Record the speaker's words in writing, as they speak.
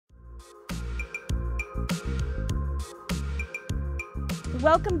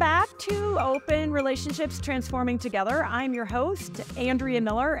Welcome back to Open Relationships Transforming Together. I'm your host, Andrea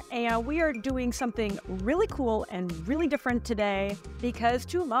Miller, and we are doing something really cool and really different today because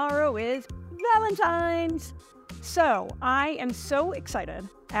tomorrow is Valentine's. So I am so excited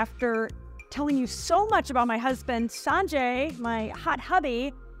after telling you so much about my husband, Sanjay, my hot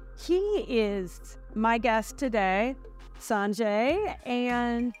hubby. He is my guest today, Sanjay,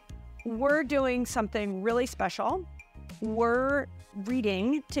 and we're doing something really special. We're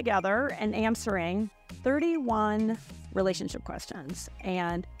reading together and answering 31 relationship questions,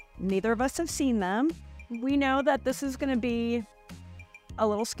 and neither of us have seen them. We know that this is going to be a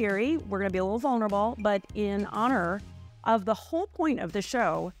little scary. We're going to be a little vulnerable, but in honor of the whole point of the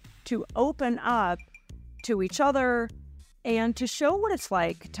show, to open up to each other and to show what it's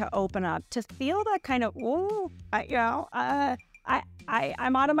like to open up, to feel that kind of,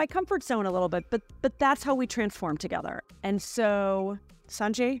 I'm out of my comfort zone a little bit, but that's how we transform together. And so,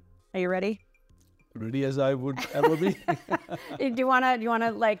 Sanjay, are you ready? Ready as I would ever be. Do you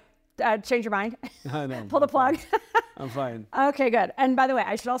wanna like change your mind? No, Pull the plug. I'm fine. Okay, good. And by the way,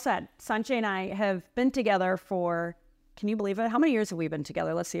 I should also add, Sanjay and I have been together for, can you believe it? How many years have we been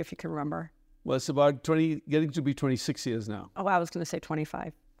together? Let's see if you can remember. Well, it's about 20, getting to be 26 years now. Oh, I was going to say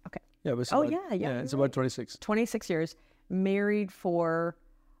 25. Okay. Yeah, but it's it's about 26. 26 years. Married for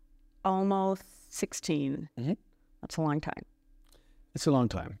almost 16. Mm-hmm. That's a long time. It's a long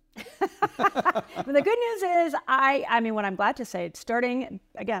time. But the good news is, I mean, what I'm glad to say, it's starting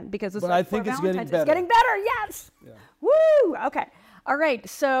again because it's. But I think it's getting better. It's getting better. Yes. Yeah. Woo. Okay. All right.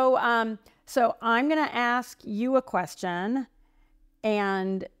 So, so I'm going to ask you a question,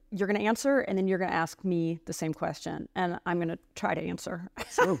 and you're going to answer, and then you're going to ask me the same question, and I'm going to try to answer.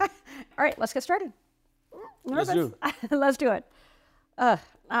 Sure. All right. Let's get started. Let's do it. Let's do it.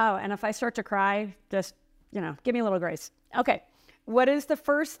 And if I start to cry, just, give me a little grace. Okay. What is the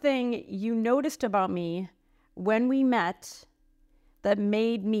first thing you noticed about me when we met that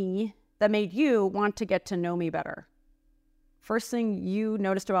made you want to get to know me better? First thing you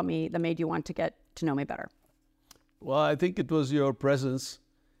noticed about me that made you want to get to know me better? Well, I think it was your presence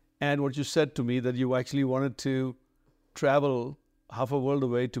and what you said to me that you actually wanted to travel half a world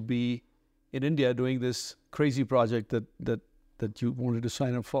away to be in India doing this crazy project that you wanted to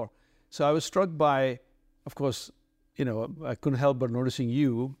sign up for. So I was struck by, of course, I couldn't help but noticing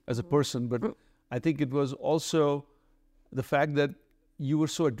you as a person, but I think it was also the fact that you were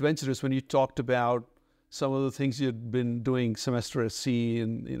so adventurous when you talked about some of the things you'd been doing semester at sea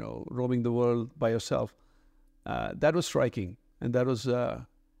and, roaming the world by yourself. That was striking and that was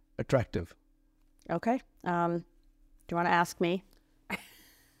attractive. Okay. Do you want to ask me?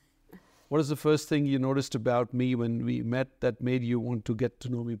 What is the first thing you noticed about me when we met that made you want to get to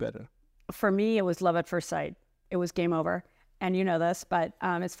know me better? For me, it was love at first sight. It was game over. And you know this, but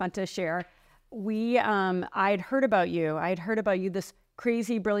it's fun to share. I'd heard about you. This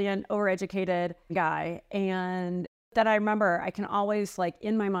crazy, brilliant, overeducated guy. And that I remember, I can always,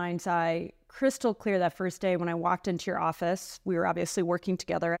 in my mind's eye, crystal clear that first day when I walked into your office. We were obviously working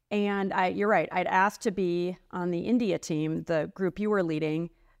together. And you're right, I'd asked to be on the India team, the group you were leading,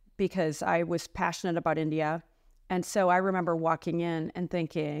 because I was passionate about India. And so I remember walking in and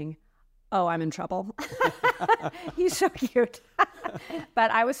thinking, oh, I'm in trouble. He's so cute.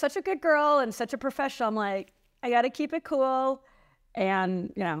 But I was such a good girl and such a professional. I'm like, I got to keep it cool.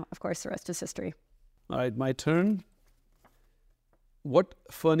 And, of course, the rest is history. All right, my turn. What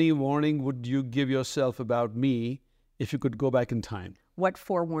funny warning would you give yourself about me if you could go back in time? What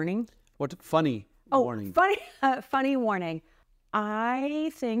forewarning? What funny warning? Funny warning.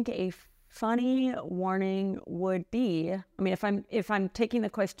 I think a funny warning would be, if I'm taking the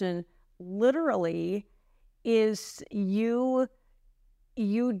question literally, is you're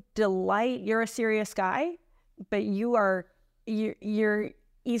a serious guy, but you're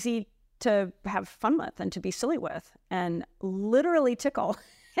easy to have fun with and to be silly with and literally tickle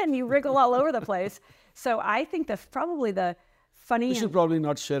and you wriggle all over the place. So I think probably the funny... You should probably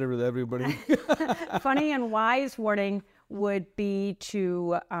not share it with everybody. Funny and wise warning would be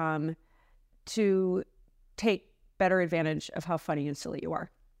to take better advantage of how funny and silly you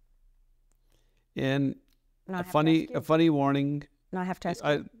are. And a funny warning. No, I have to ask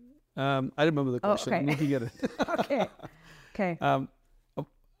you. I remember the question. Oh, okay. I'm looking at it. Okay.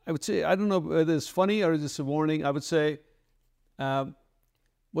 I would say, I don't know whether it's funny or is this a warning. I would say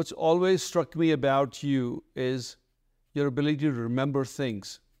what's always struck me about you is your ability to remember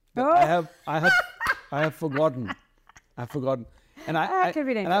things. I have forgotten. And that could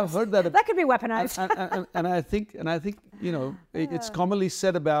be dangerous. And I've heard that that could be weaponized. and I think it's commonly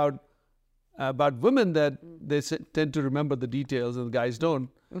said about About women, that they tend to remember the details and the guys don't.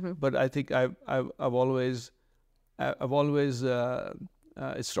 But I think I've always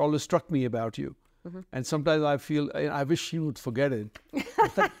it's always struck me about you. And sometimes I feel I wish you would forget it,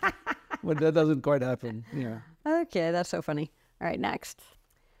 but that doesn't quite happen. Yeah. Okay, that's so funny. All right, next.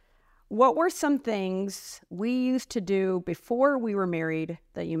 What were some things we used to do before we were married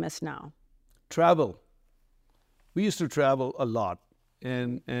that you miss now? Travel. We used to travel a lot,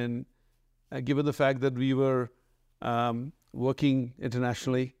 and given the fact that we were working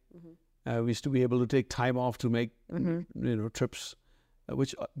internationally, we used to be able to take time off to make trips,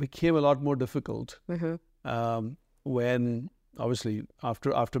 which became a lot more difficult when obviously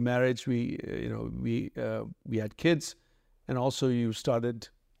after marriage we had kids, and also you started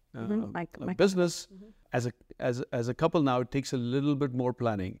a business. As a couple now, it takes a little bit more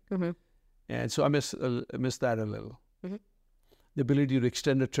planning, and so I miss that a little. The ability to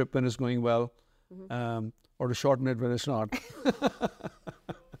extend a trip when it's going well, or to shorten it when it's not.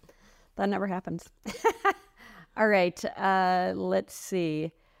 That never happens. All right, let's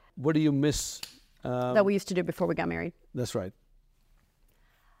see. What do you miss? That we used to do before we got married. That's right.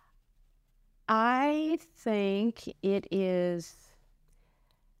 I think it is,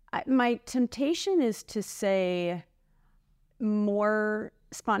 my temptation is to say more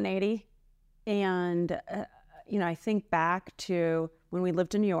spontaneity. And, I think back to when we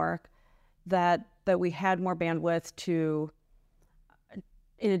lived in New York, that we had more bandwidth to,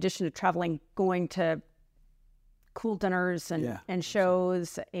 in addition to traveling, going to cool dinners and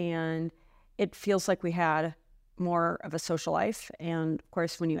shows, and it feels like we had more of a social life. And of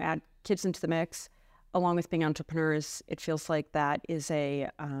course, when you add kids into the mix, along with being entrepreneurs, it feels like that is a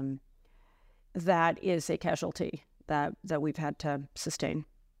casualty that we've had to sustain,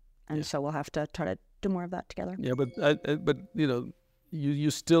 and so we'll have to try to do more of that together. Yeah, but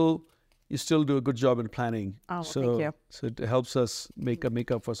you still do a good job in planning. Oh, thank you. So it helps us make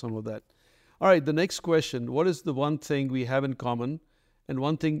up for some of that. All right, the next question: what is the one thing we have in common, and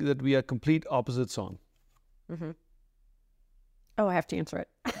one thing that we are complete opposites on? Oh, I have to answer it.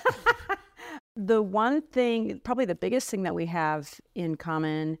 The one thing, probably the biggest thing that we have in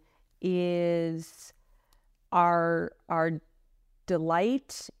common, is our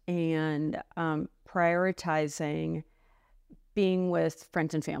delight and prioritizing being with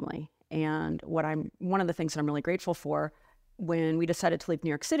friends and family. And one of the things that I'm really grateful for, when we decided to leave New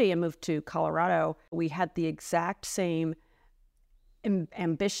York City and move to Colorado, we had the exact same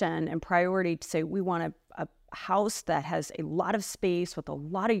ambition and priority to say we want a house that has a lot of space with a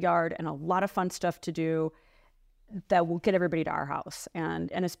lot of yard and a lot of fun stuff to do that will get everybody to our house. And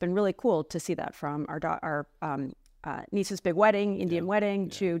it's been really cool to see that, from our niece's big wedding, Indian wedding,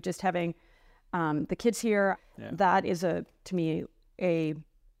 to just having the kids here. That is to me a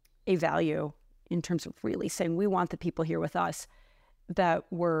value in terms of really saying we want the people here with us that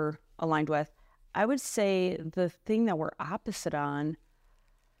we're aligned with. I would say the thing that we're opposite on,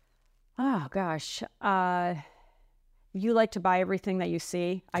 oh gosh, you like to buy everything that you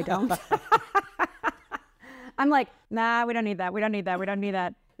see. I don't. I'm like, nah, we don't need that. We don't need that. We don't need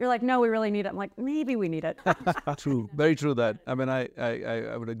that. You're like, no, we really need it. I'm like, maybe we need it. True. Very true that. I mean,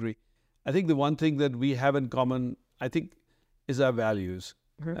 I would agree. I think the one thing that we have in common, I think, is our values.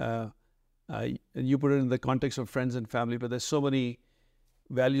 And you put it in the context of friends and family, but there's so many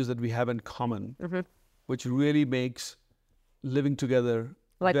values that we have in common, which really makes living together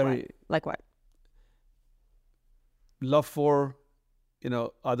Like what? Love for,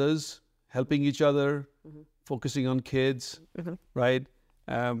 others, helping each other, focusing on kids, right?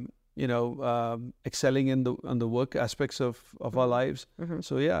 Excelling on the work aspects of our lives.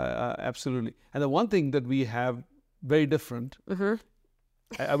 So yeah, absolutely. And the one thing that we have very different,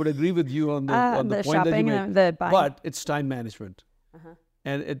 I would agree with you on the point that you made, but it's time management.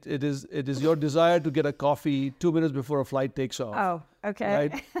 And it is your desire to get a coffee 2 minutes before a flight takes off. Oh,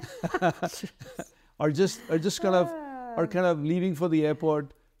 okay. Right? or just kind of leaving for the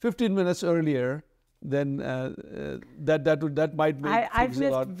airport 15 minutes earlier. Then that might make I've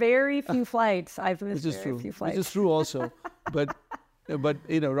missed very few flights. I've missed very few flights. Which is true also, but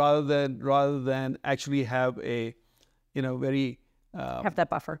rather than actually have a very have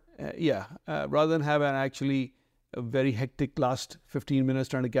that buffer. Rather than have a very hectic last 15 minutes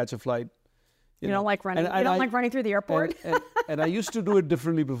trying to catch a flight. You don't like running. You don't like running through the airport. And I used to do it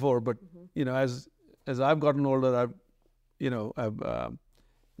differently before, but as I've gotten older, I've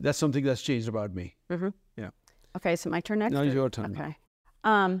that's something that's changed about me. Yeah. Okay, so my turn next? Now it's your turn. Okay.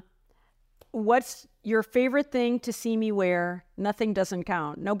 What's your favorite thing to see me wear? Nothing doesn't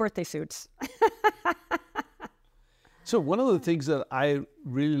count. No birthday suits. So one of the things that I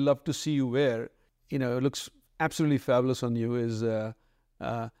really love to see you wear, it looks absolutely fabulous on you, is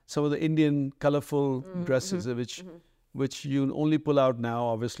some of the Indian colorful dresses, which you only pull out now,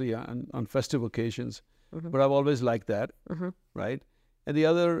 obviously, on festive occasions. But I've always liked that, right? And the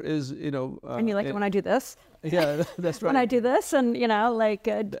other is, and you like it when I do this? Yeah, that's right. When I do this and,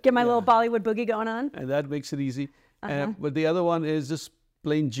 get my little Bollywood boogie going on. And that makes it easy. But the other one is just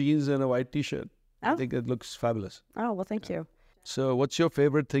plain jeans and a white T-shirt. I think it looks fabulous. Oh, well, thank you. So what's your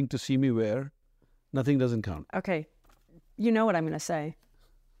favorite thing to see me wear? Nothing doesn't count. Okay. You know what I'm going to say.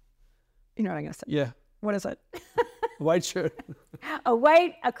 You know what I'm going to say. Yeah. What is it? White shirt.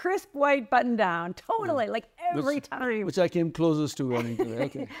 A crisp white button down. Totally. Like every time. Which I came closest to wearing today.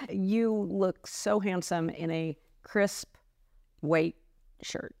 Okay. You look so handsome in a crisp white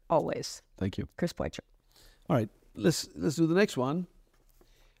shirt. Always. Thank you. Crisp white shirt. All right. Let's do the next one.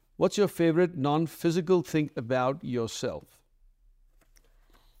 What's your favorite non-physical thing about yourself?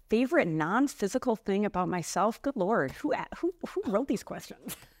 Favorite non-physical thing about myself? Good Lord, who wrote these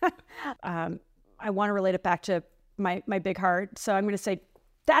questions? I want to relate it back to my big heart, so I'm going to say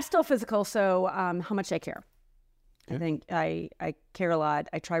that's still physical. So how much I care. Okay. I think I care a lot.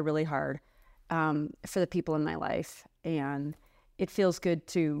 I try really hard for the people in my life, and it feels good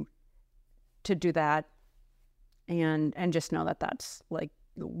to do that, and just know that that's like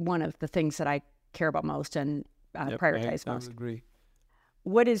one of the things that I care about most and prioritize most. I agree.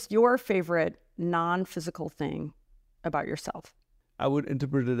 What is your favorite non-physical thing about yourself? I would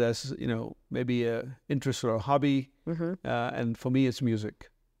interpret it as, maybe an interest or a hobby. And for me, it's music.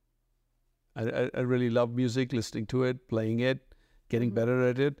 I really love music, listening to it, playing it, getting better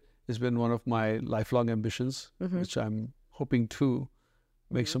at it. It's been one of my lifelong ambitions, which I'm hoping to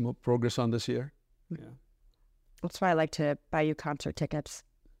make some progress on this year. Yeah. That's why I like to buy you concert tickets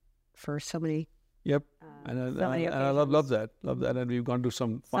for so many. Yep. And I love that. And we've gone to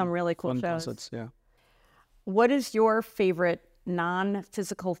some really cool shows. Concerts. Yeah. What is your favorite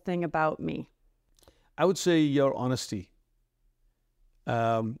non-physical thing about me? I would say your honesty.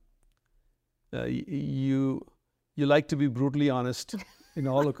 You like to be brutally honest in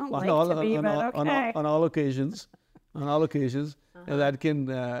all on all occasions. On all occasions, and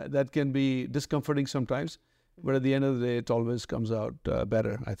that can be discomforting sometimes. But at the end of the day, it always comes out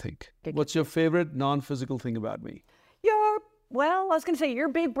better, I think. What's your favorite non-physical thing about me? I was going to say you're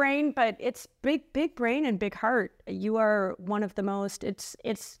big brain, but it's big brain and big heart. You are one of the most,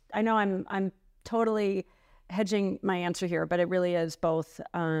 I know I'm totally hedging my answer here, but it really is both.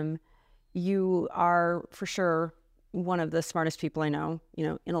 You are for sure one of the smartest people I know,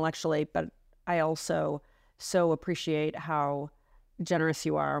 intellectually, but I also so appreciate how generous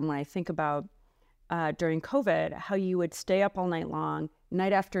you are. And when I think about during COVID, how you would stay up all night long,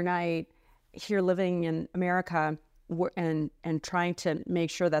 night after night, here living in America, and trying to make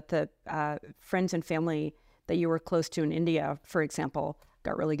sure that the friends and family that you were close to in India, for example,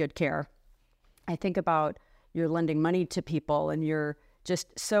 got really good care. I think about you're lending money to people, and you're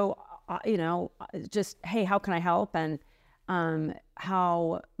just so, just, hey, how can I help? And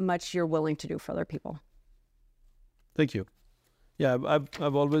how much you're willing to do for other people. Thank you. Yeah,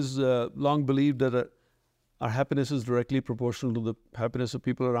 I've always long believed that our happiness is directly proportional to the happiness of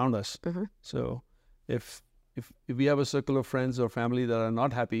people around us. So if we have a circle of friends or family that are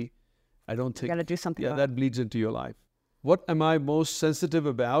not happy, I don't think... You got to do something about that bleeds into your life. What am I most sensitive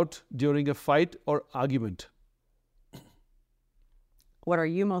about during a fight or argument? What are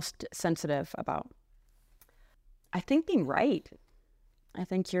you most sensitive about? I think being right. I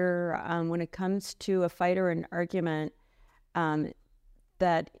think you're, when it comes to a fight or an argument,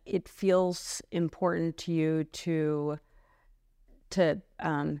 that it feels important to you to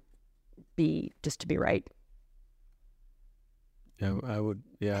be right.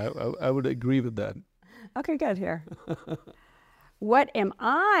 Yeah, I would agree with that. Okay, good here. What am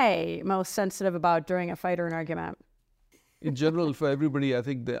I most sensitive about during a fight or an argument? In general, for everybody, I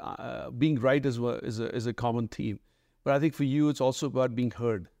think being right is a common theme. But I think for you, it's also about being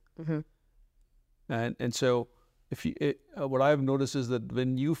heard. And so, what I've noticed is that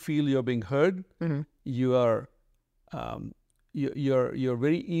when you feel you're being heard, you are you're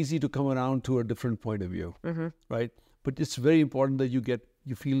very easy to come around to a different point of view, right? But it's very important that you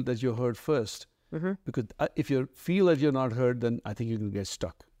feel that you're heard first, because if you feel that you're not heard, then I think you can get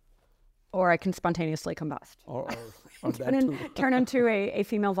stuck. Or I can spontaneously combust. Or that too. Turn into a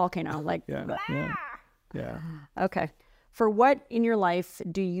female volcano, like. Yeah. Okay. For what in your life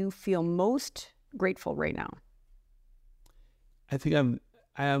do you feel most grateful right now? I think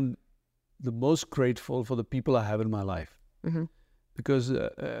I am the most grateful for the people I have in my life, because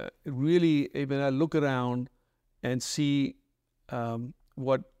really, when I look around, and see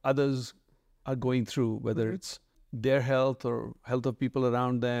what others are going through, whether it's their health or health of people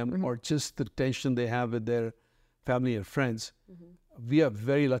around them, or just the tension they have with their family and friends. We are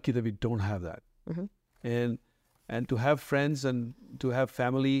very lucky that we don't have that. And to have friends and to have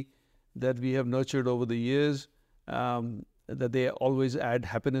family that we have nurtured over the years, that they always add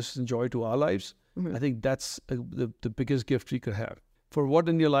happiness and joy to our lives, I think that's the biggest gift we could have. For what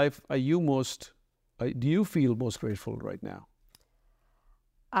in your life are you do you feel most grateful right now?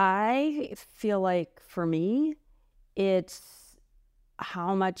 I feel like for me, it's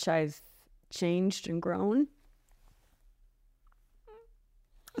how much I've changed and grown.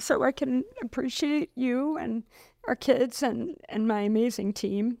 So I can appreciate you and our kids and my amazing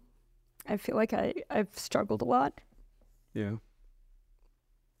team. I feel like I've struggled a lot. Yeah.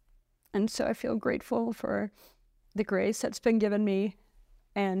 And so I feel grateful for the grace that's been given me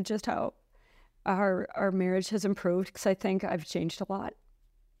and just how our marriage has improved, because I think I've changed a lot.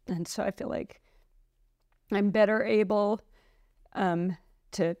 And so I feel like I'm better able to,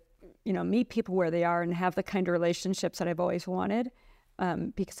 meet people where they are and have the kind of relationships that I've always wanted,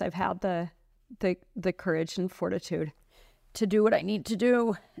 because I've had the courage and fortitude to do what I need to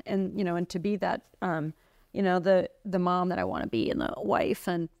do, and and to be that the mom that I want to be, and the wife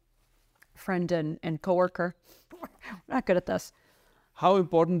and friend and coworker. I'm not good at this. How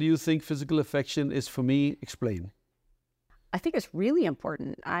important do you think physical affection is for me? Explain. I think it's really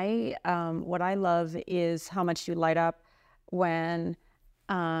important. What I love is how much you light up when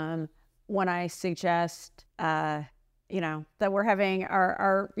I suggest that we're having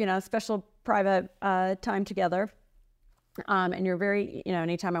our special private time together. And you're very,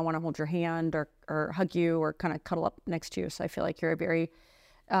 anytime I want to hold your hand or hug you or kind of cuddle up next to you. So I feel like you're a very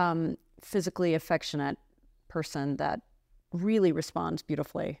physically affectionate person that really responds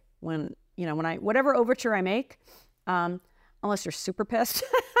beautifully when whatever overture I make, unless you're super pissed,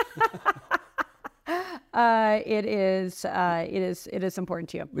 it is important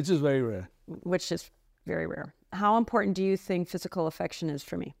to you. Which is very rare. Which is very rare. How important do you think physical affection is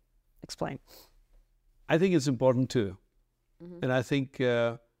for me? Explain. I think it's important too. And I think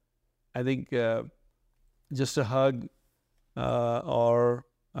just a hug or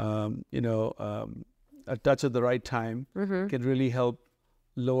a touch at the right time can really help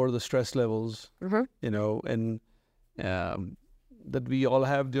lower the stress levels, and that we all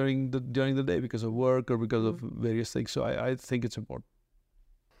have during the day because of work or because of various things. So I think it's important.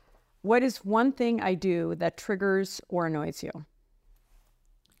 What is one thing I do that triggers or annoys you?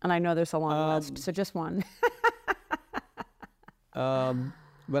 And I know there's a long list, so just one.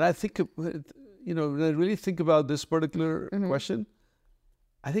 When I think, when I really think about this particular question,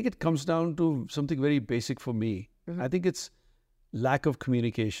 I think it comes down to something very basic for me. I think it's lack of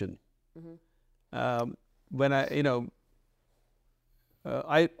communication. When I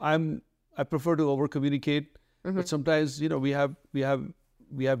prefer to over communicate, but sometimes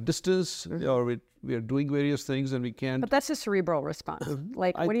we have distance, or we are doing various things and we can't. But that's a cerebral response.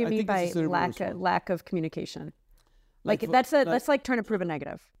 Like, what do you mean by lack of communication? Like that's like trying to prove a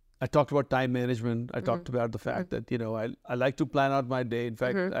negative. I talked about time management. I talked about the fact that I like to plan out my day. In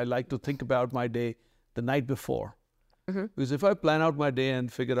fact, I like to think about my day the night before, because if I plan out my day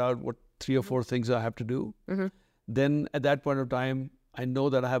and figure out what 3 or 4 things I have to do, then at that point of time I know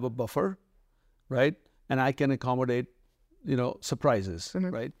that I have a buffer, right? And I can accommodate surprises,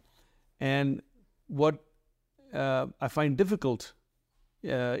 right? And what I find difficult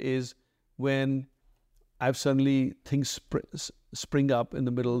is when I've suddenly things spring up in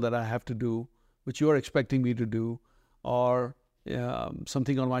the middle that I have to do, which you are expecting me to do, or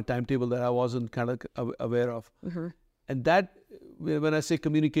something on my timetable that I wasn't kind of aware of. And that, when I say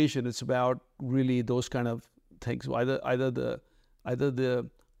communication, it's about really those kind of things, either the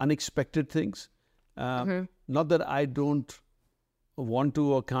unexpected things, not that I don't want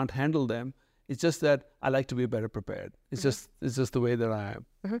to or can't handle them. It's just that I like to be better prepared. It's just the way that I am,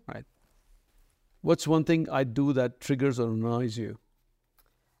 right? What's one thing I do that triggers or annoys you?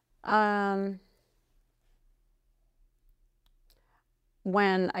 When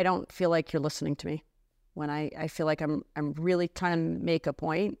I don't feel like you're listening to me, when I feel like I'm really trying to make a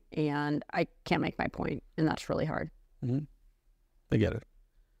point and I can't make my point, and that's really hard. I get it.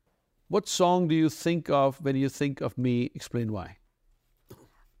 What song do you think of when you think of me? Explain why.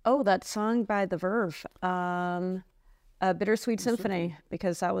 Oh, that song by The Verve. Bittersweet Symphony,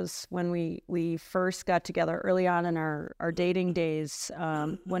 because that was when we first got together early on in our dating days.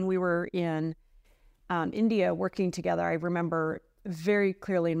 When we were in India working together, I remember very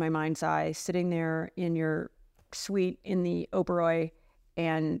clearly in my mind's eye sitting there in your suite in the Oberoi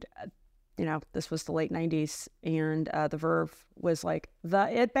and this was the late 90s, and the Verve was like the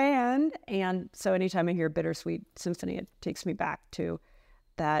it band. And so anytime I hear Bittersweet Symphony, it takes me back to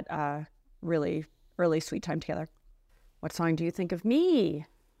that really early sweet time together. What song do you think of me?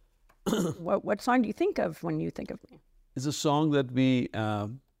 What song do you think of when you think of me? It's a song that we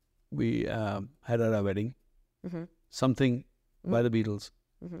had at our wedding. Mm-hmm. Something by the Beatles.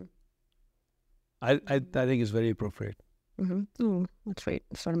 Mm-hmm. I think it's very appropriate. Mm-hmm. That's right.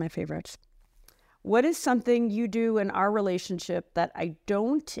 It's one of my favorites. What is something you do in our relationship that I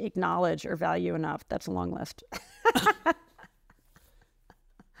don't acknowledge or value enough? That's a long list.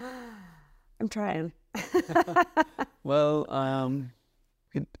 I'm trying. Well,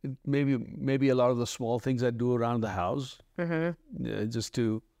 it maybe a lot of the small things I do around the house, just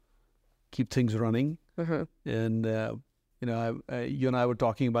to keep things running. Mm-hmm. And you and I were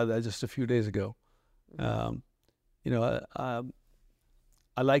talking about that just a few days ago.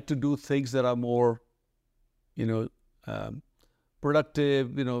 I like to do things that are more,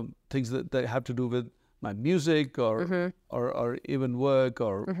 productive. Things that have to do with my music or even work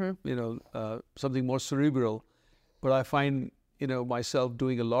or something more cerebral. But I find myself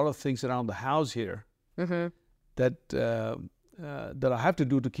doing a lot of things around the house here that I have to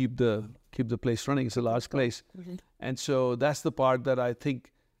do to keep the place running. It's a large place, and so that's the part that I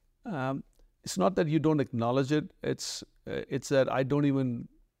think. It's not that you don't acknowledge it. It's that I don't even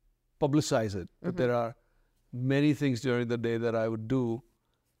publicize it. But there are many things during the day that I would do,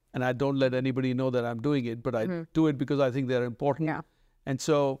 and I don't let anybody know that I'm doing it. But I do it because I think they're important. Yeah. And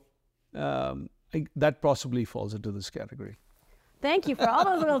so that possibly falls into this category. Thank you for all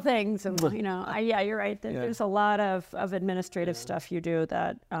those little things. And, you're right. There's a lot of administrative stuff you do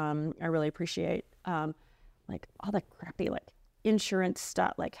that I really appreciate. Like all the crappy insurance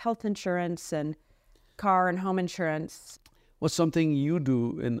stuff, like health insurance and car and home insurance. What's something you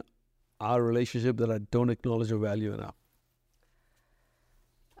do in our relationship that I don't acknowledge or value enough?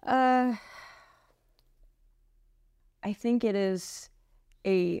 I think it is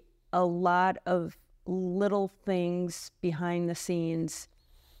a lot of little things behind the scenes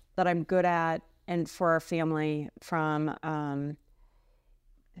that I'm good at, and for our family, from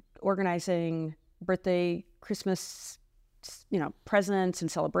organizing birthday, Christmas, presents and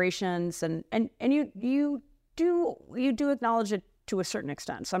celebrations, and you do acknowledge it to a certain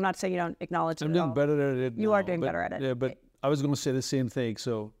extent. So I'm not saying you don't acknowledge it. I'm doing better at it. You are doing better at it. Yeah, but I was going to say the same thing.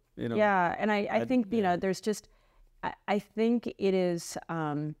 So Yeah, and I think there's just I think it is.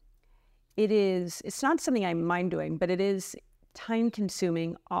 It's not something I mind doing, but it is time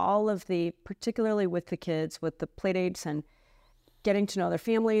consuming. All of the, particularly with the kids, with the play dates and getting to know their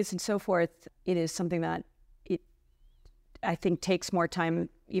families and so forth, it is something that I think takes more time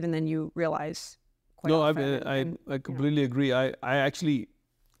even than you realize. I completely agree. I actually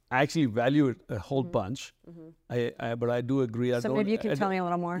value it a whole bunch. But I do agree. Maybe you can tell me a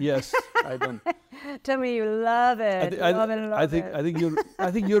little more. Yes, I don't. Tell me you love it. I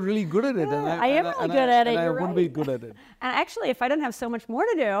think you're really good at it. And I am really good at it. And I You're wouldn't right. be good at it. And actually, if I didn't have so much more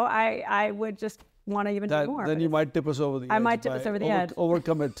to do, I would just want to even do more. Then you might tip us over the edge. I might tip us over the edge.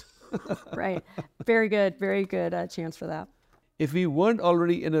 Overcome it. Right. Very good chance for that. If we weren't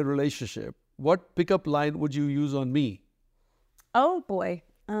already in a relationship, what pickup line would you use on me? Oh boy.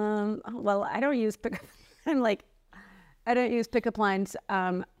 Well, I don't use pickup. I don't use pickup lines.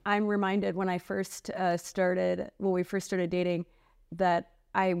 I'm reminded when we first started dating, that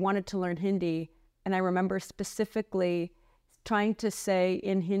I wanted to learn Hindi, and I remember specifically trying to say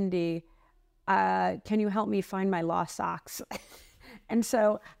in Hindi, "Can you help me find my lost socks?" And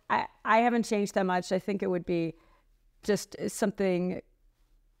so I haven't changed that much. I think it would be just something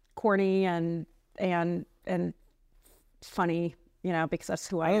corny and funny, because that's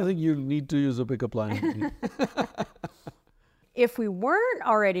who I am. I don't think you need to use a pickup line. If we weren't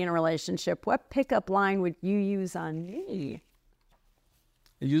already in a relationship, what pickup line would you use on me?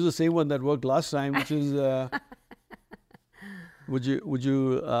 Use the same one that worked last time, which is, would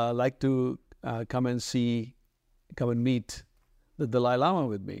you like to come and meet the Dalai Lama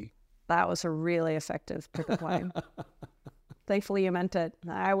with me? That was a really effective pickup line. Thankfully, you meant it.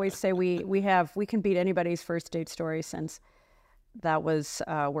 I always say we can beat anybody's first date story, since that was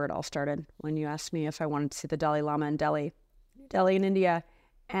where it all started, when you asked me if I wanted to see the Dalai Lama in Delhi in India.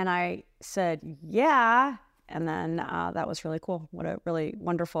 And I said, yeah. And then that was really cool. What a really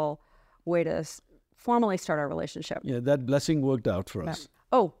wonderful way to formally start our relationship. Yeah, that blessing worked out for us.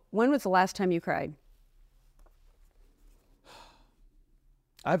 Oh, when was the last time you cried?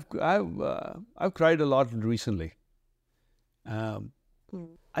 I've cried a lot recently.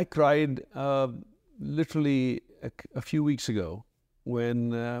 I cried literally a few weeks ago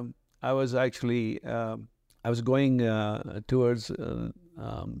when I was actually I was going towards the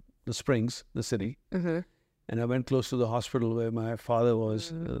Springs, the city, and I went close to the hospital where my father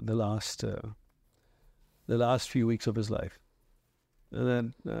was the last few weeks of his life, and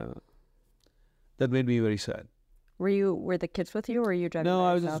then that made me very sad. Were the kids with you, or were you driving? No,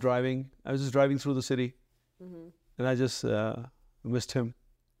 by I was yourself? just driving. I was just driving through the city, and I just missed him.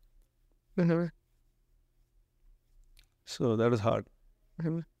 So that was hard.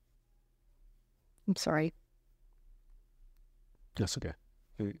 I'm sorry. That's okay.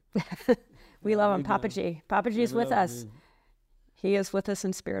 We love him, we Papa do. G. Papa G is we with love us. him. He is with us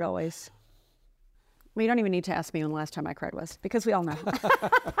in spirit always. Well, you don't even need to ask me when the last time I cried was, because we all know.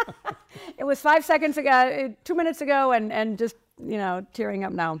 It was 5 seconds ago, 2 minutes ago, and just, tearing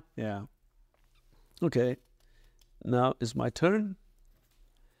up now. Yeah. Okay. Now is my turn.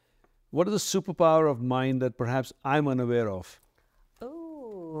 What is the superpower of mine that perhaps I'm unaware of?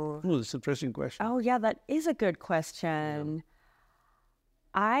 Ooh. Oh, that's an interesting question. Oh, yeah, that is a good question.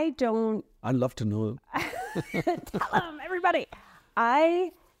 I don't... I'd love to know. Tell them, everybody.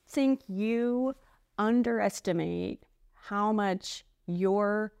 I think you underestimate how much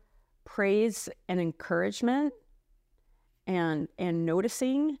your praise and encouragement and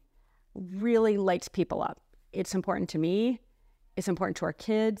noticing really lights people up. It's important to me. It's important to our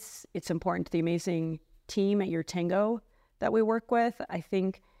kids. It's important to the amazing team at your Tango that we work with. I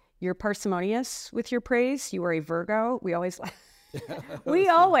think you're parsimonious with your praise. You are a Virgo. We always,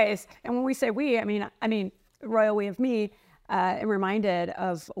 and when we say we, I mean, royal we of me, am reminded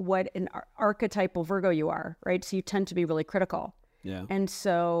of what an archetypal Virgo you are, right? So you tend to be really critical. Yeah. And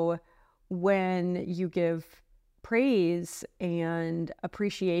so when you give praise and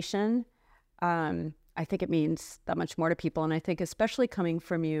appreciation, I think it means that much more to people. And I think especially coming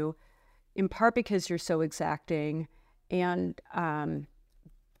from you, in part because you're so exacting and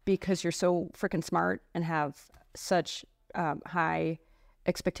because you're so freaking smart and have such high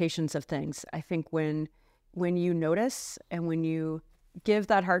expectations of things. I think when you notice and when you give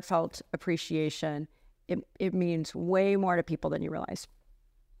that heartfelt appreciation, it means way more to people than you realize.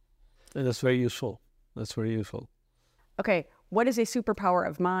 And that's very useful. That's very useful. Okay, what is a superpower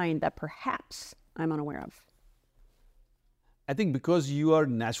of mine that perhaps I'm unaware of? I think because you are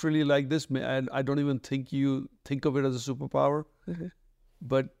naturally like this, I don't even think you think of it as a superpower,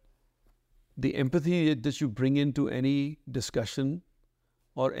 but the empathy that you bring into any discussion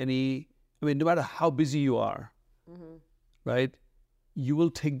or no matter how busy you are, right, you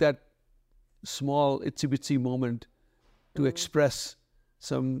will take that small itsy-bitsy moment to express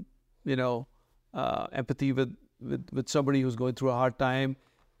some, empathy with somebody who's going through a hard time.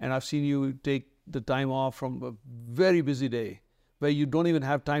 And I've seen you take the time off from a very busy day where you don't even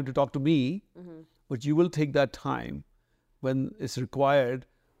have time to talk to me, but you will take that time when it's required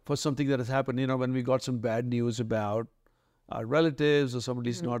for something that has happened. When we got some bad news about our relatives or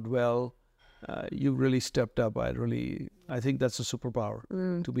somebody's not well, you really stepped up. I think that's a superpower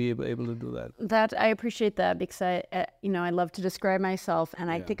to be able to do that. That I appreciate that because I love to describe myself,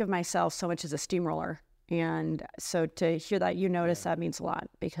 and I think of myself so much as a steamroller. And so to hear that you notice that means a lot,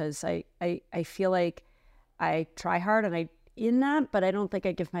 because I feel like I try hard but I don't think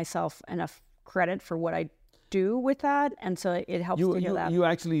I give myself enough credit for what I do with that. And so it helps to hear that.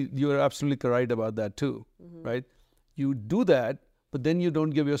 You're absolutely right about that too, right? You do that, but then you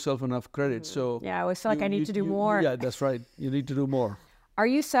don't give yourself enough credit. So yeah, I always feel like I need to do more. Yeah, that's right. You need to do more. Are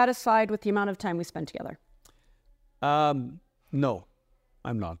you satisfied with the amount of time we spend together? No,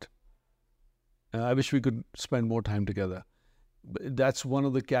 I'm not. I wish we could spend more time together. But that's one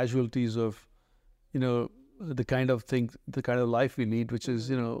of the casualties of, the kind of life we lead, which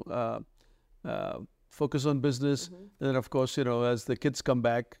is, focus on business. And then, of course, as the kids come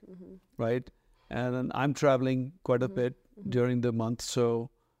back, right? And then I'm traveling quite a bit during the month. So,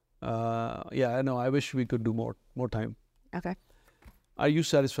 I wish we could do more time. Okay. Are you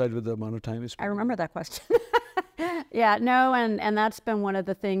satisfied with the amount of time you spend? I remember that question. Yeah, no, and that's been one of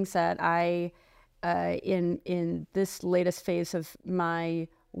the things that I, in this latest phase of my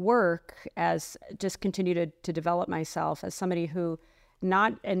work, as just continue to develop myself as somebody who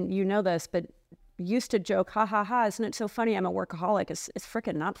and you know this, but used to joke, ha ha ha, isn't it so funny I'm a workaholic? It's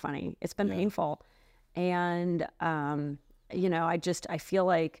freaking not funny. It's been painful. And, I feel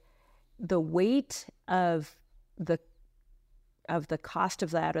like the weight of the cost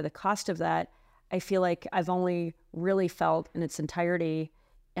of that, or the cost of that, I feel like I've only really felt in its entirety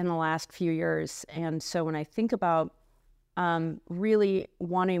in the last few years. And so when I think about really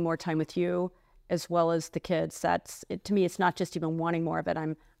wanting more time with you as well as the kids, to me, it's not just even wanting more of it.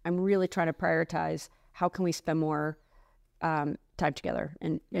 I'm really trying to prioritize how can we spend more time together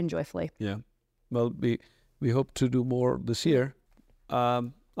and joyfully. Yeah. Well, we hope to do more this year.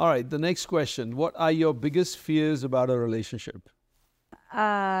 All right. The next question. What are your biggest fears about a relationship?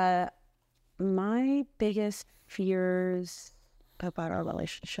 My biggest fears about our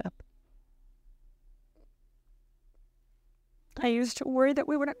relationship. I used to worry that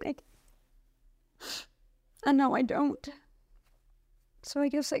we wouldn't make it. And now I don't. So I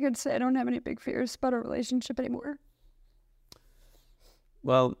guess I could say I don't have any big fears about our relationship anymore.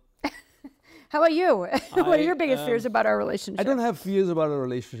 Well, how about you? What are your biggest fears about our relationship? I don't have fears about a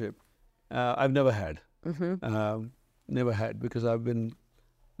relationship. I've never had. Mm-hmm. Never had, because I've been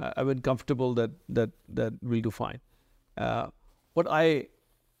comfortable that we'll do fine. What I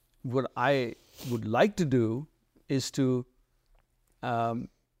would like to do is to have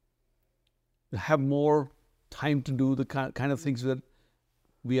more time to do the kind of things that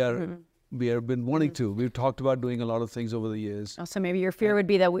we have been wanting to. We've talked about doing a lot of things over the years. Oh, so maybe your fear would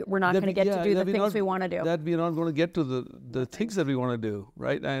be that we're not going to get to do the things we want to do. That we're not going to get to the things that we want to do,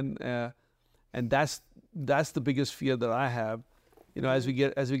 right? And that's the biggest fear that I have. You know, as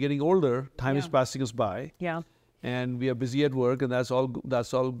we're getting older, time is passing us by. Yeah. And we are busy at work, and that's all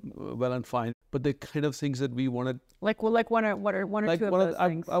well and fine. But the kind of things that we wanted, like one or two of those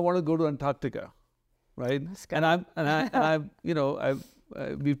things. I want to go to Antarctica, right? That's good.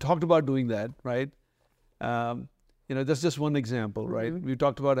 And we've talked about doing that, right? That's just one example, right? We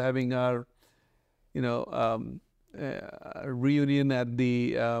talked about having our, reunion at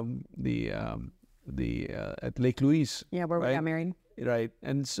at Lake Louise. Yeah, where we got married. Right,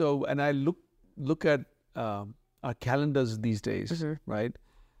 and I look at our calendars these days, right?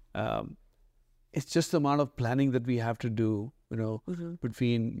 It's just the amount of planning that we have to do,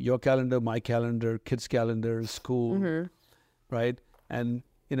 between your calendar, my calendar, kids' calendar, school, right? And,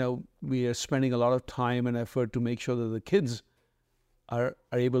 we are spending a lot of time and effort to make sure that the kids are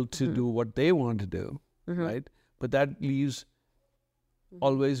able to do what they want to do, right? But that leaves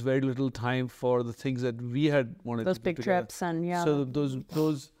always very little time for the things that we had wanted those to do big together. trips and So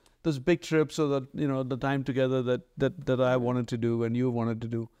those big trips, or the time together that I wanted to do and you wanted to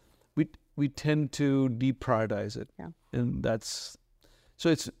do, we tend to deprioritize it. Yeah. And so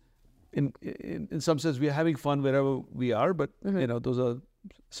it's in some sense we are having fun wherever we are, but those are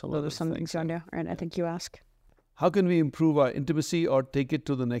some of the things. All right, I think you ask. How can we improve our intimacy or take it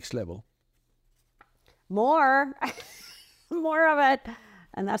to the next level? More of it,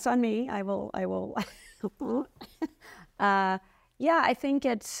 and that's on me. I will. I think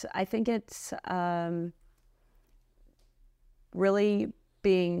it's really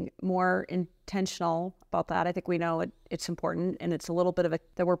being more intentional about that. I think we know it's important, and it's a little bit of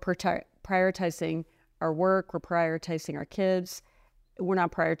that we're prioritizing our work, we're prioritizing our kids, we're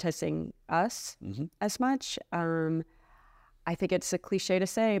not prioritizing us as much. I think it's a cliche to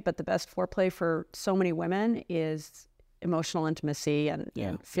say, but the best foreplay for so many women is emotional intimacy and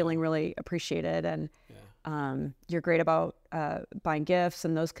feeling really appreciated. And you're great about buying gifts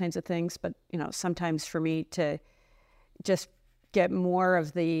and those kinds of things, but sometimes for me to just get more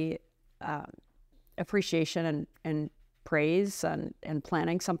of the appreciation and praise and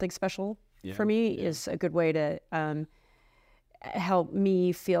planning something special for me is a good way to help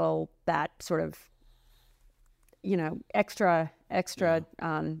me feel that sort of extra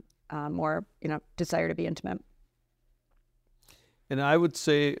more desire to be intimate. And I would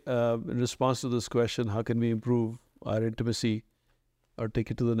say, in response to this question, how can we improve our intimacy or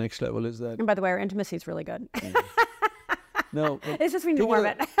take it to the next level, is that... And by the way, our intimacy is really good. No. It's just we need more of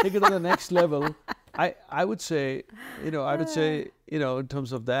it. Take it to the next level. I would say, in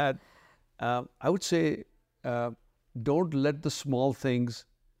terms of that, I would say, don't let the small things,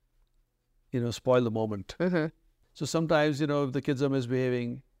 spoil the moment. So sometimes, if the kids are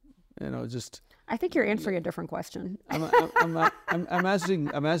misbehaving, just... I think you're answering a different question. I'm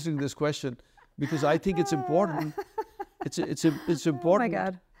answering this question because I think it's important. It's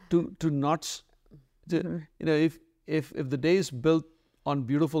important to not, if the day is built on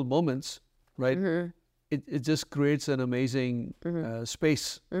beautiful moments, right? It just creates an amazing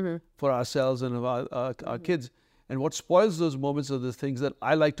space for ourselves and our kids. And what spoils those moments are the things that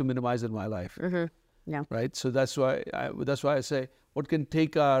I like to minimize in my life. Yeah. Right. So that's why I say what can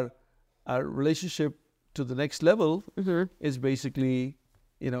take our relationship to the next level is basically,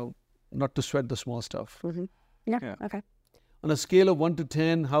 not to sweat the small stuff. Yeah. Okay. On a scale of 1 to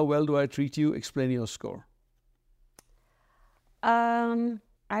 10, how well do I treat you? Explain your score.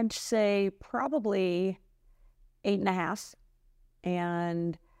 I'd say probably 8.5,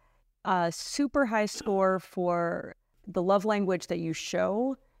 and a super high score for the love language that you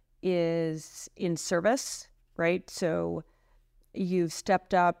show is in service, right? So you've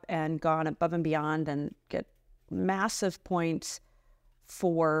stepped up and gone above and beyond and get massive points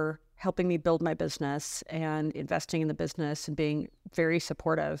for helping me build my business and investing in the business and being very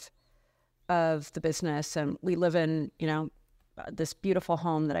supportive of the business. And we live in, this beautiful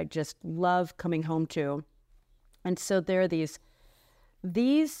home that I just love coming home to. And so there are these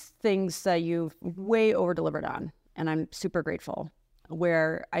things that you've way over delivered on, and I'm super grateful.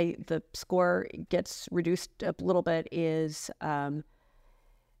 Where the score gets reduced a little bit is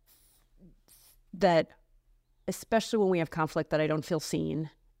that, especially when we have conflict, that I don't feel seen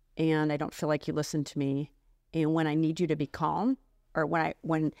and I don't feel like you listen to me. And when I need you to be calm, or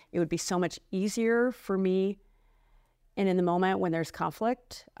when it would be so much easier for me, and in the moment when there's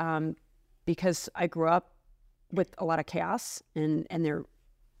conflict, because I grew up with a lot of chaos and I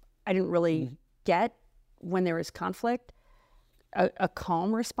didn't really get when there is conflict, a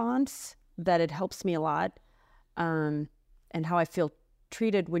calm response, that it helps me a lot. And how I feel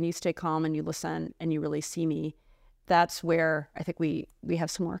treated when you stay calm and you listen and you really see me, that's where I think we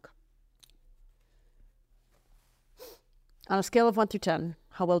have some work. On a scale of 1 through 10,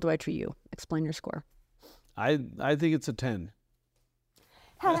 how well do I treat you? Explain your score. I think it's a 10.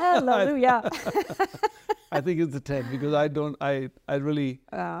 Hallelujah. I think it's a 10 because I really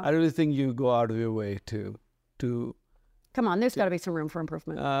think you go out of your way to. Come on, there's got to be some room for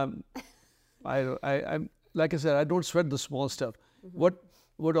improvement. I'm like I said, I don't sweat the small stuff. What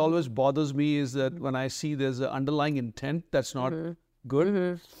always bothers me is that when I see there's an underlying intent that's not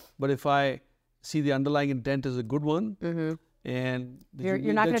good, but if I see the underlying intent as a good one, and you're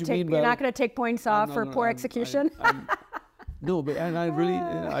not going to take points off for poor execution. No, but and I really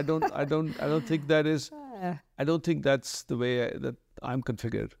I don't think that is. I don't think that's the way that I'm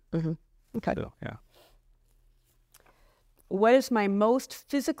configured. Okay. So, yeah. What is my most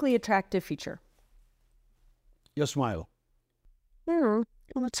physically attractive feature? Your smile. Oh,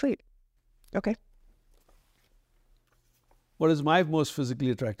 that's sweet. Okay. What is my most physically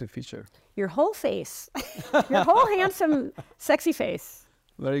attractive feature? Your whole face. Your whole handsome, sexy face.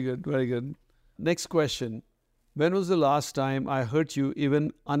 Very good, very good. Next question. When was the last time I hurt you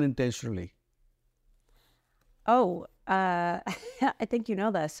even unintentionally? Oh, I think you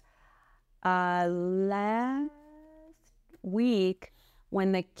know this. Last week,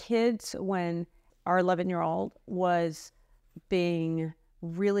 when our 11-year-old was being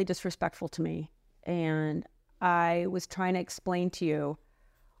really disrespectful to me, and I was trying to explain to you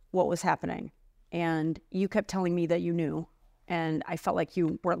what was happening, and you kept telling me that you knew, and I felt like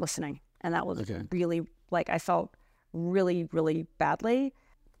you weren't listening, and that was really, I felt really, really badly,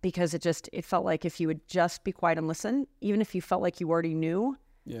 because it felt like if you would just be quiet and listen, even if you felt like you already knew.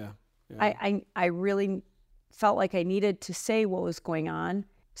 Yeah. I really felt like I needed to say what was going on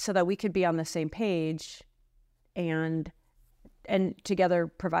so that we could be on the same page and together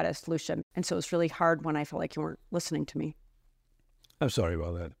provide a solution. And so it was really hard when I felt like you weren't listening to me. I'm sorry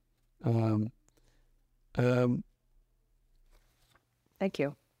about that. Thank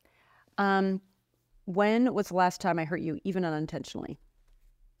you. When was the last time I hurt you, even unintentionally?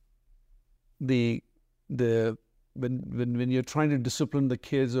 When you're trying to discipline the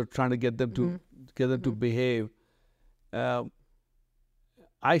kids or trying to get them to behave,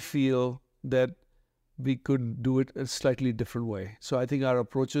 I feel that we could do it a slightly different way. So I think our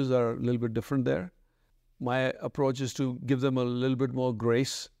approaches are a little bit different there. My approach is to give them a little bit more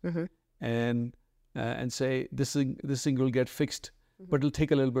grace and say this thing will get fixed, but it'll take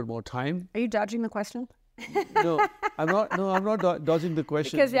a little bit more time. Are you dodging the question? No, I'm not dodging the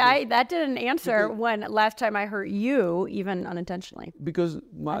question. Because that didn't answer when last time I hurt you, even unintentionally. Because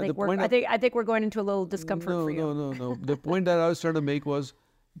I think we're going into a little discomfort for you. No. The point that I was trying to make was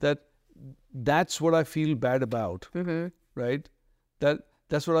that's what I feel bad about, right?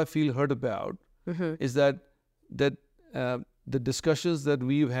 That's what I feel hurt about, is that the discussions that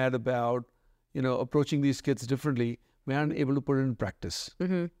we've had about, approaching these kids differently, we aren't able to put it in practice.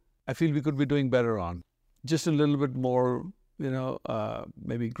 I feel we could be doing better on just a little bit more,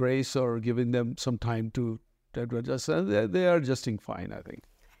 maybe grace or giving them some time to adjust. They are adjusting fine, I think.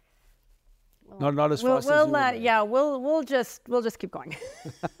 Not as fast as you. We'll just keep going.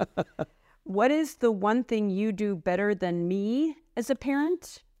 What is the one thing you do better than me as a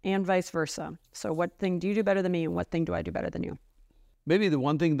parent, and vice versa? So what thing do you do better than me, and what thing do I do better than you? Maybe the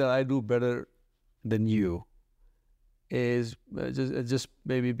one thing that I do better than you is just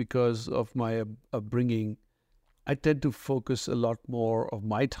maybe because of my upbringing, I tend to focus a lot more of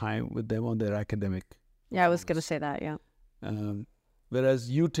my time with them on their academic. Yeah, I was going to say that, yeah. Whereas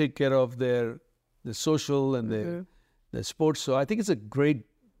you take care of the social and the sports. So I think it's a great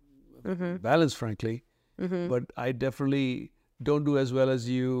balance, frankly. But I definitely don't do as well as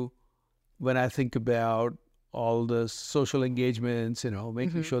you when I think about all the social engagements,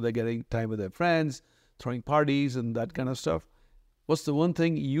 making sure they're getting time with their friends, throwing parties and that kind of stuff. What's the one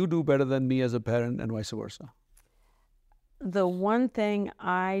thing you do better than me as a parent and vice versa? The one thing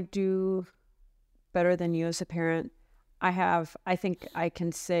I do better than you as a parent, I think I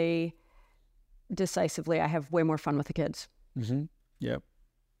can say decisively, I have way more fun with the kids. Mm-hmm. Yeah.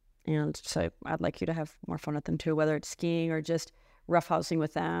 And so I'd like you to have more fun with them too, whether it's skiing or just roughhousing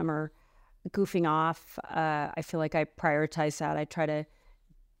with them or goofing off. I feel like I prioritize that. I try to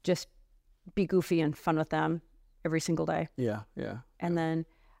just be goofy and fun with them every single day. Yeah, yeah. And then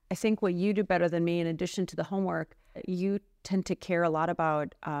I think what you do better than me, in addition to the homework, you tend to care a lot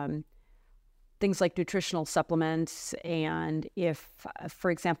about things like nutritional supplements. And if, for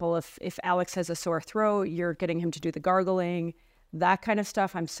example, if Alex has a sore throat, you're getting him to do the gargling, that kind of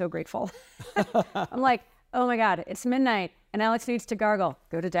stuff. I'm so grateful. I'm like, oh my God, it's midnight and Alex needs to gargle.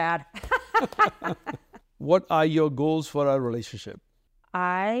 Go to Dad. What are your goals for our relationship?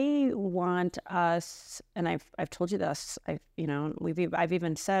 I want us, and I've told you this. I've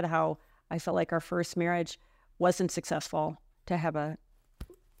even said how I felt like our first marriage wasn't successful. To have a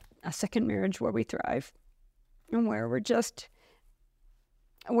second marriage where we thrive, and where we're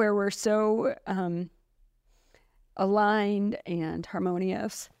so aligned and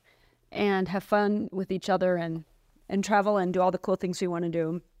harmonious, and have fun with each other, and travel and do all the cool things we want to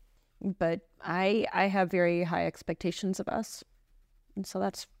do. But I have very high expectations of us. And so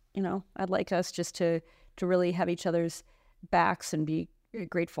that's, I'd like us just to really have each other's backs and be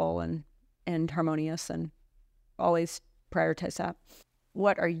grateful and harmonious and always prioritize that.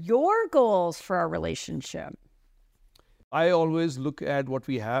 What are your goals for our relationship? I always look at what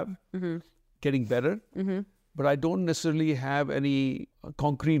we have, getting better, but I don't necessarily have any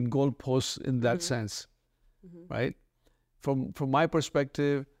concrete goalposts in that sense, right? From my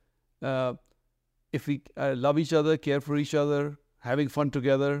perspective, if we love each other, care for each other, having fun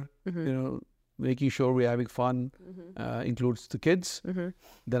together, making sure we're having fun, includes the kids,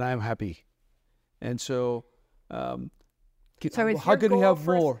 then I'm happy. And so, how can we have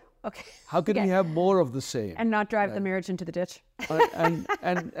more? Okay. How can we have more of the same? And not drive the marriage into the ditch.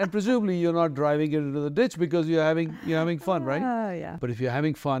 and presumably you're not driving it into the ditch because you're having fun, right? Oh, yeah. But if you're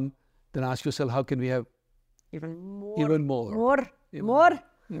having fun, then ask yourself, how can we have even more? Even more.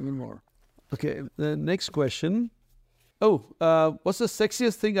 Even more. Okay, the next question. What's the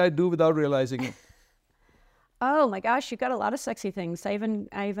sexiest thing I do without realizing it? Oh my gosh, you got a lot of sexy things. I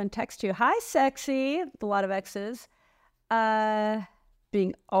even text you, hi, sexy, with a lot of X's.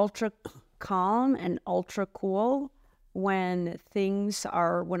 Being ultra calm and ultra cool when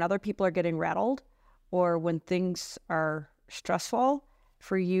other people are getting rattled or when things are stressful,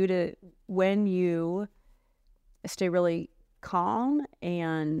 when you stay really calm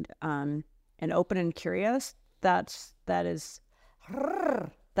and open and curious, that is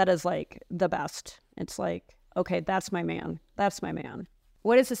like the best. It's like, okay, that's my man. That's my man.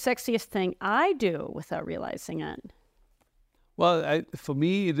 What is the sexiest thing I do without realizing it? Well, for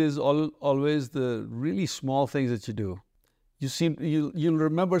me, it is always the really small things that you do. You'll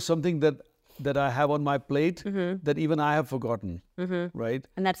remember something that I have on my plate that even I have forgotten, right?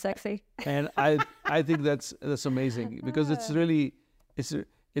 And that's sexy. And I think that's amazing because it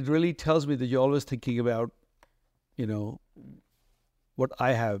really tells me that you're always thinking about, what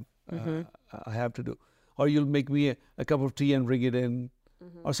I have to do. Or you'll make me a cup of tea and bring it in,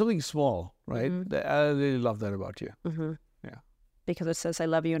 or something small, right? I really love that about you. Yeah. Because it says I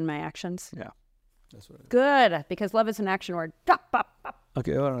love you in my actions. Yeah, that's what it is. Good, because love is an action word.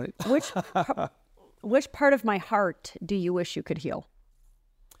 Okay, all right. Which part of my heart do you wish you could heal?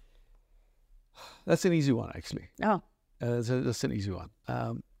 That's an easy one, actually. Oh. That's an easy one.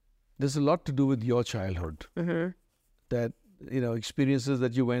 There's a lot to do with your childhood. That, experiences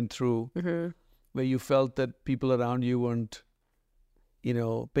that you went through where you felt that people around you weren't,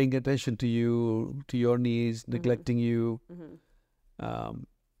 paying attention to you, to your needs, neglecting you,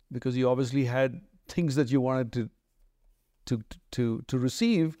 because you obviously had things that you wanted to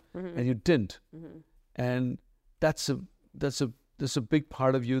receive, and you didn't. And that's a big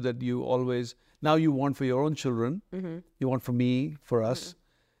part of you that you always now you want for your own children, you want for me, for us.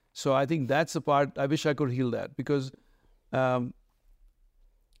 So I think that's the part I wish I could heal that, because I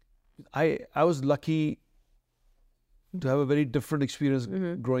was lucky to have a very different experience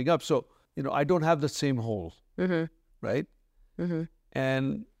growing up. So I don't have the same hole, right?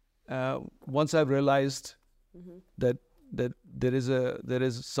 And once I've realized that there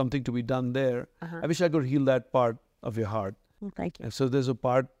is something to be done there, I wish I could heal that part of your heart. Well, thank you. And so there's a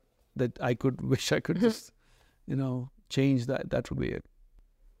part that I wish I could just change that, that would be it.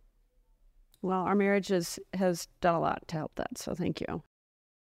 Well, our marriage has done a lot to help that, so thank you.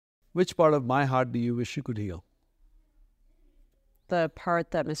 Which part of my heart do you wish you could heal? The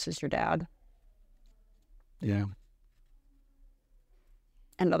part that misses your dad Yeah.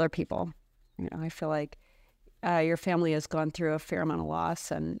 and other people. I feel like your family has gone through a fair amount of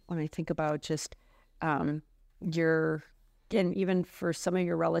loss, and when I think about just and even for some of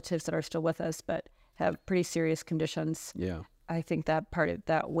your relatives that are still with us but have pretty serious conditions, Yeah. I think that part of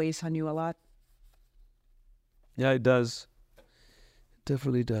that weighs on you a lot. Yeah, it does. It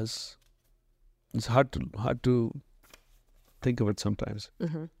definitely does. It's hard to think of it sometimes.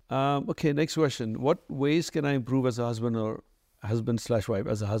 Okay, next question. What ways can I improve as a husband or husband/wife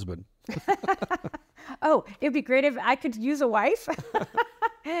as a husband? Oh, it'd be great if I could use a wife.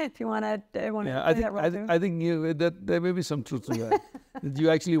 If you want to, Yeah, I think that there may be some truth to that. That you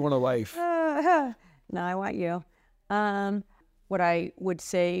actually want a wife. No, I want you. What I would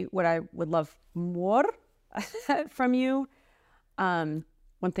say, what I would love more from you,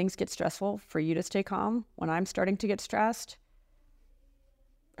 when things get stressful, for you to stay calm. When I'm starting to get stressed,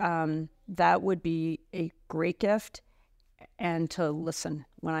 that would be a great gift. And to listen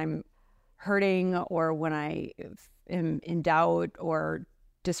when I'm hurting or when I am in doubt or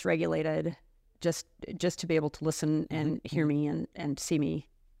dysregulated, just to be able to listen and hear me and see me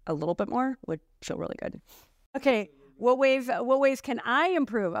a little bit more would feel really good. Okay, what ways can I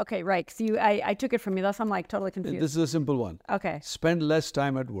improve? Okay, right, because I took it from you. That's I'm like totally confused. This is a simple one. Okay. Spend less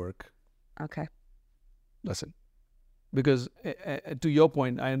time at work. Okay. Listen, because to your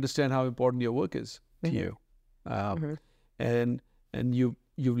point, I understand how important your work is to you, and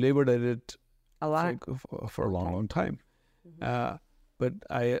you've labored at it A lot. for a long time. But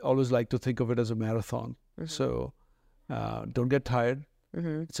I always like to think of it as a marathon. So don't get tired.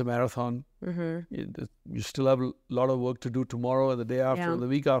 It's a marathon. You still have a lot of work to do tomorrow and the day after and the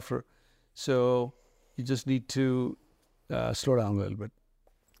week after. So you just need to slow down a little bit.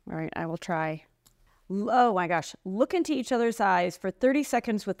 All right, I will try. Oh my gosh. Look into each other's eyes for 30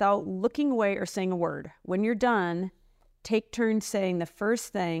 seconds without looking away or saying a word. When you're done, take turns saying the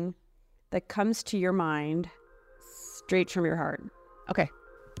first thing that comes to your mind straight from your heart. Okay.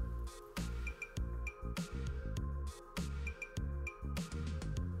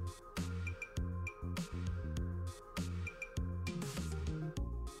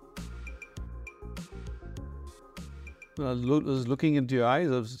 When I was looking into your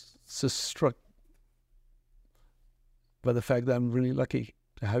eyes, I was just struck by the fact that I'm really lucky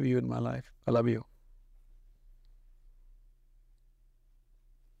to have you in my life. I love you.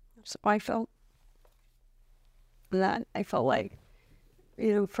 So I felt that. I felt like,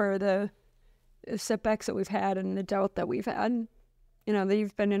 for the setbacks that we've had and the doubt that we've had, that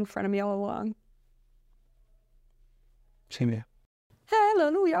you've been in front of me all along. Same here.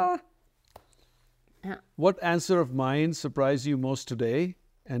 Hallelujah. What answer of mine surprised you most today?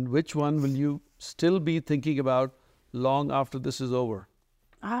 And which one will you still be thinking about long after this is over?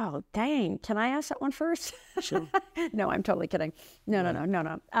 Oh, dang. Can I ask that one first? Sure. No, I'm totally kidding. No.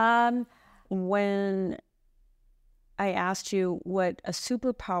 When I asked you what a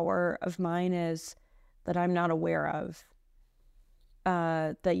superpower of mine is that I'm not aware of,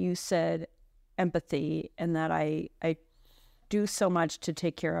 that you said empathy, and that I do so much to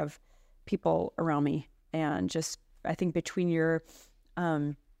take care of people around me. And just, I think between your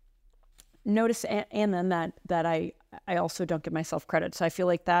notice and then that I also don't give myself credit. So I feel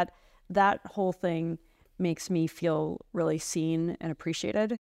like that whole thing makes me feel really seen and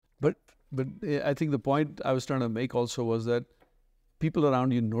appreciated. But I think the point I was trying to make also was that people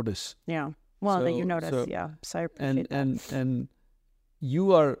around you notice. Yeah. Well, that you notice. Yeah. So I appreciate that. And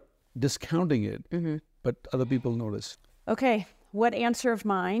you are discounting it, but other people notice. Okay. What answer of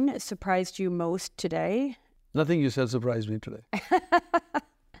mine surprised you most today? Nothing you said surprised me today.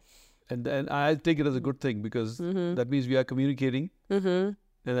 And I take it as a good thing, because that means we are communicating, and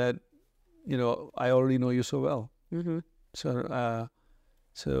that, I already know you so well.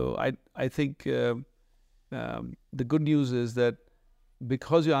 So I think the good news is that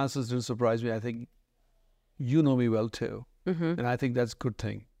because your answers didn't surprise me, I think you know me well too, and I think that's a good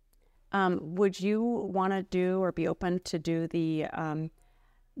thing. Would you want to do or be open to do the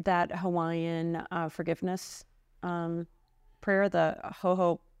that Hawaiian forgiveness prayer, the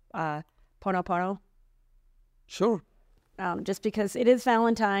Ho'oponopono? Sure. Just because it is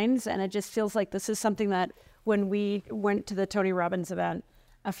Valentine's, and it just feels like this is something that when we went to the Tony Robbins event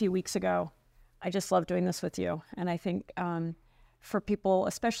a few weeks ago, I just love doing this with you. And I think for people,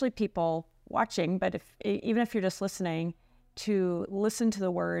 especially people watching, but even if you're just listening, to listen to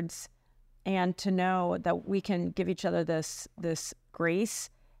the words and to know that we can give each other this grace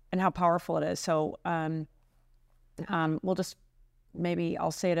and how powerful it is. So we'll just, maybe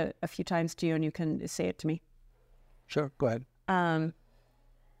I'll say it a few times to you and you can say it to me. Sure, go ahead. I'm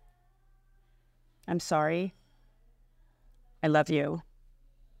sorry. I love you.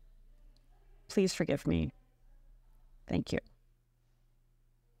 Please forgive me. Thank you.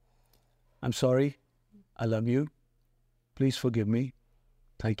 I'm sorry. I love you. Please forgive me.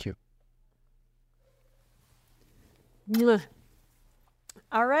 Thank you.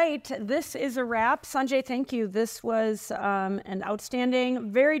 All right, this is a wrap. Sanjay, thank you. This was an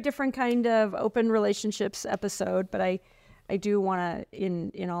outstanding, very different kind of open relationships episode, but I do want to,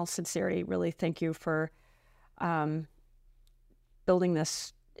 in all sincerity, really thank you for building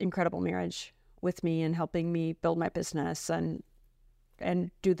this incredible marriage with me and helping me build my business and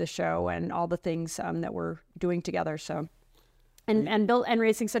do the show and all the things that we're doing together. So, and build and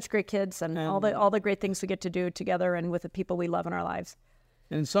raising such great kids and all the great things we get to do together and with the people we love in our lives.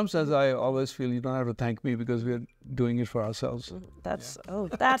 In some sense, I always feel you don't have to thank me because we're doing it for ourselves.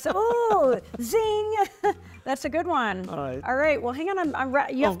 Zing! That's a good one. All right. Well, hang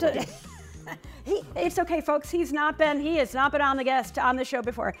on. You have to. It's okay, folks. He has not been on the show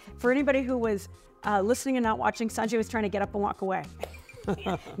before. For anybody who was listening and not watching, Sanjay was trying to get up and walk away.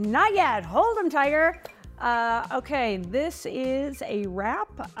 Not yet. Hold him, Tiger. Okay, this is a wrap.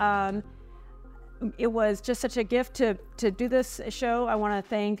 It was just such a gift to do this show. I want to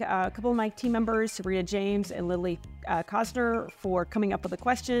thank a couple of my team members, Sabrina James and Lily Cosner, for coming up with the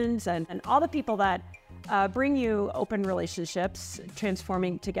questions, and all the people that bring you open relationships,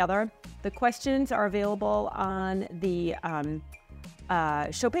 transforming together. The questions are available on the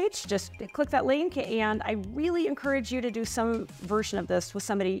show page. Just click that link, and I really encourage you to do some version of this with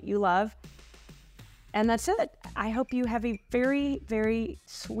somebody you love. And that's it. I hope you have a very, very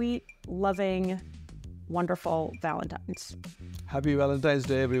sweet, loving, wonderful Valentine's. Happy Valentine's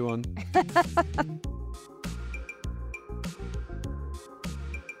Day, everyone.